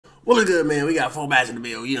Well, look good, man. We got 4 matches in the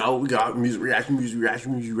bill. You know, we got music reaction.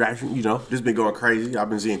 You know, this been going crazy. I've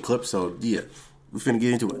been seeing clips, so yeah, we finna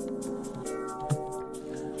get into it.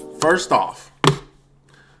 First off,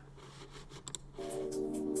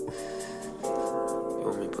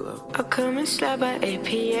 I'll come and slide by 8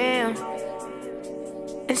 p.m.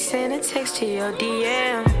 and send a text to your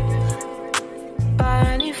DM. Buy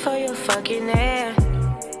honey for your fucking ass.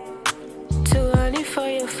 200 for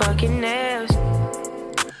your fucking nails.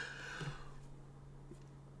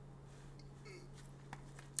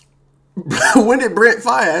 when did Brent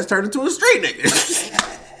Faiyaz turn into a street nigga?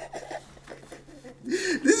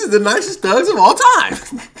 This is the nicest thugs of all time.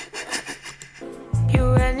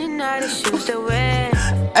 You running out of shoes to wear.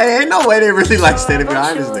 Hey, ain't no way they really like standing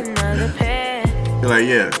behind this nigga. You're like,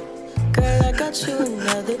 yeah. Girl, I got you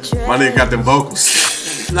another dress. My nigga got them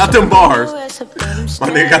vocals. Not them bars. My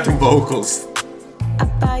nigga got them vocals. I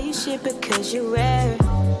buy you shit because you wear it.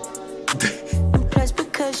 And plus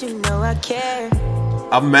because you know I care.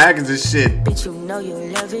 I'm magging this shit. Bitch, you know you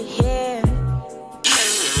love it here.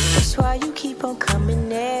 That's why you keep on coming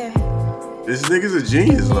there. This nigga's a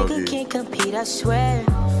genius, low-key. Can't compete, I swear.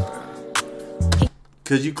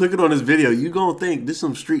 Cause you clicking on this video, you gonna think this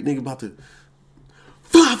some street nigga about to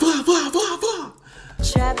fly.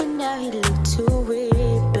 Trapping now, he look too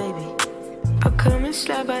weird, baby. I'll come and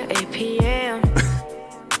slide by 8 p.m.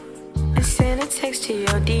 and send a text to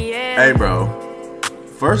your DM. Hey, bro.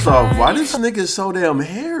 First off, why this nigga so damn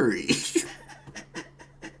hairy?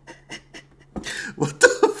 What the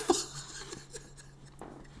fuck?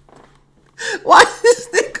 Why this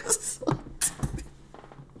nigga so...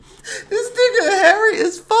 This nigga hairy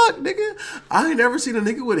as fuck, nigga. I ain't never seen a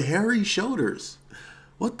nigga with hairy shoulders.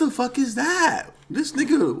 What the fuck is that? This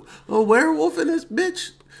nigga a werewolf in this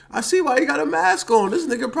bitch? I see why he got a mask on. This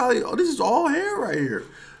nigga probably... Oh, this is all hair right here.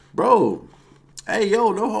 Bro. Hey,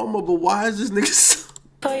 yo, no homo, but why is this nigga so...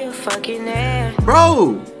 For your fucking ass.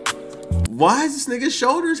 Bro, why is this nigga's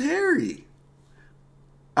shoulders hairy?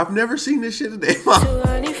 I've never seen this shit today.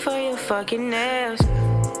 200 for your fucking nails.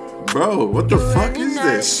 Bro, what the fuck is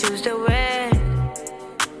this? Shoes to wear.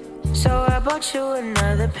 So I bought you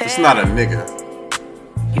another pair. It's not a nigga.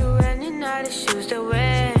 You running out of shoes to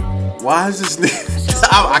wear. Why is this nigga?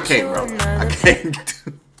 I can't, bro. I can't do.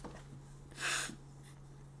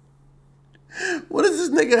 What is this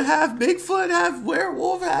nigga? Half Bigfoot, half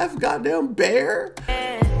werewolf, half goddamn bear?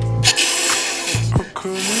 I'm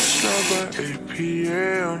coming slide by 8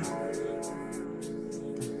 p.m.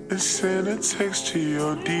 and send a text to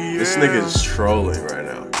your DM. This nigga is trolling right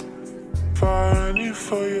now. $500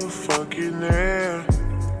 for your fucking air.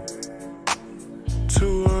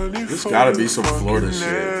 $200 This for gotta your be some Florida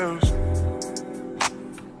nails.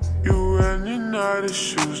 You running out of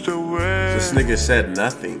shoes to wear. This nigga said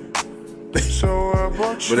nothing. So I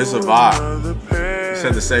bought But it's a vibe. He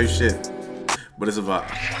said the same shit. But it's a vibe.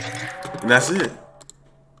 And that's it.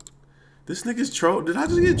 This nigga's trolled. Did I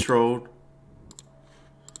just get trolled?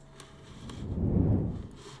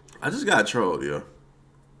 I just got trolled, yo.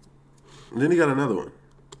 And then he got another one.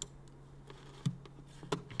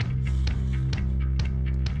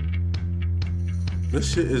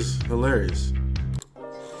 This shit is hilarious.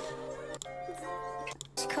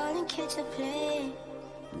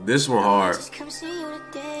 This one hard. I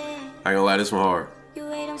ain't gonna lie, this one hard. I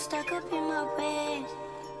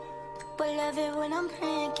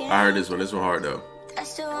heard this one. This one hard though.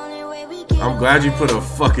 I'm glad you put a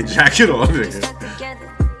fucking jacket on, nigga.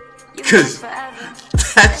 Cause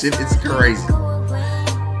that shit is crazy.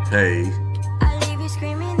 Hey.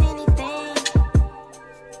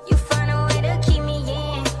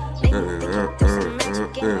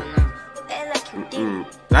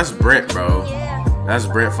 That's Brent, bro. That's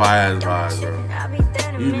Brent Faiyaz vibes,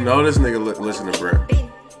 bro. You know this nigga listen to Brent.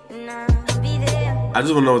 I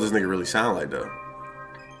just wanna know what this nigga really sound like, though.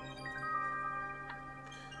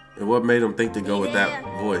 And what made him think to go with that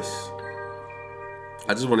voice?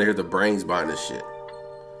 I just wanna hear the brains behind this shit.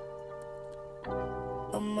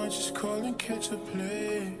 I might just call and catch a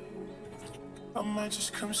play. I might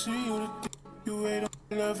just come see you today. You ain't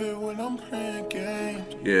love it when I'm playing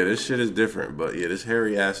games. Yeah, this shit is different, but yeah, this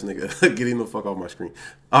hairy ass nigga, get him the fuck off my screen.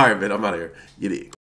 Alright, man, I'm out of here. You dig.